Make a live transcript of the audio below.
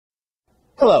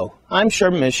Hello, I'm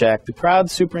Sherman Mishak, the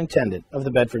proud superintendent of the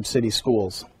Bedford City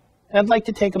Schools. And I'd like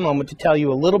to take a moment to tell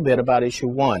you a little bit about Issue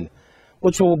 1,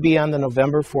 which will be on the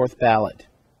November 4th ballot.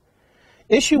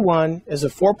 Issue 1 is a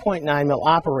 4.9 mil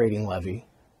operating levy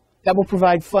that will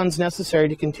provide funds necessary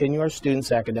to continue our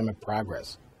students' academic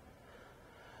progress.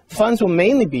 Funds will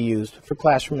mainly be used for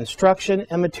classroom instruction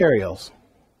and materials,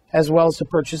 as well as the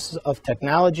purchases of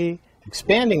technology,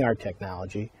 expanding our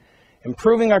technology,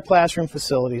 improving our classroom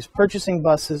facilities, purchasing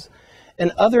buses, and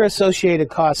other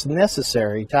associated costs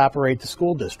necessary to operate the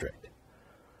school district.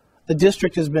 The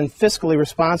district has been fiscally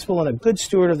responsible and a good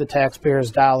steward of the taxpayers'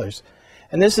 dollars,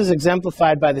 and this is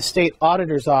exemplified by the State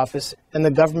Auditor's Office and the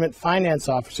Government Finance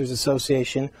Officers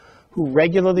Association, who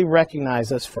regularly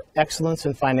recognize us for excellence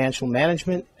in financial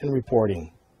management and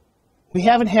reporting. We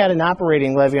haven't had an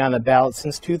operating levy on the ballot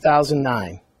since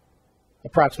 2009,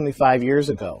 approximately 5 years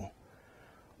ago,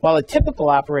 while a typical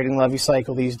operating levy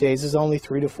cycle these days is only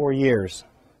 3 to 4 years.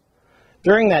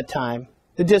 During that time,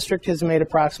 the district has made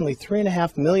approximately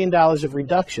 $3.5 million of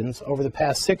reductions over the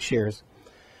past 6 years,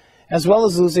 as well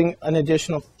as losing an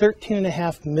additional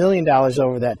 $13.5 million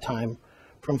over that time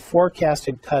from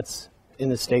forecasted cuts in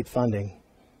the state funding.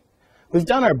 We've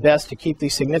done our best to keep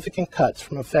these significant cuts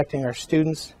from affecting our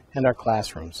students and our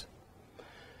classrooms.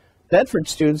 Bedford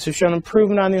students have shown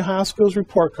improvement on the Ohio Schools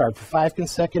report card for 5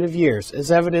 consecutive years,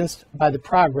 as evidenced by the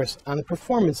progress on the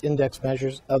performance index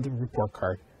measures of the report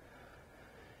card.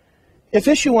 If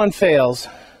Issue 1 fails,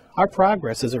 our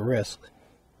progress is at risk.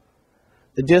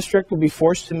 The district will be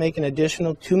forced to make an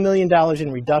additional $2 million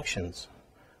in reductions,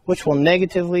 which will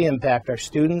negatively impact our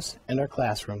students and our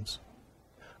classrooms.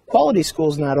 Quality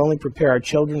schools not only prepare our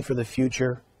children for the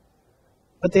future,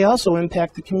 but they also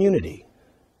impact the community.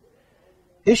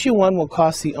 Issue 1 will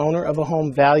cost the owner of a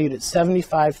home valued at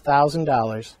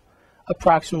 $75,000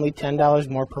 approximately $10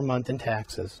 more per month in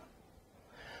taxes.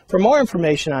 For more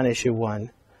information on Issue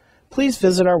 1, please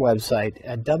visit our website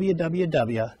at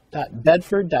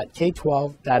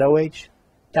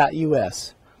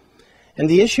www.bedford.k12.oh.us and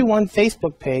the Issue 1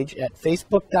 Facebook page at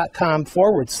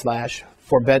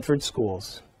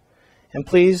facebook.com/for-Bedford-Schools. And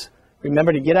please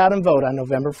remember to get out and vote on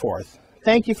November 4th.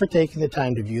 Thank you for taking the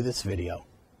time to view this video.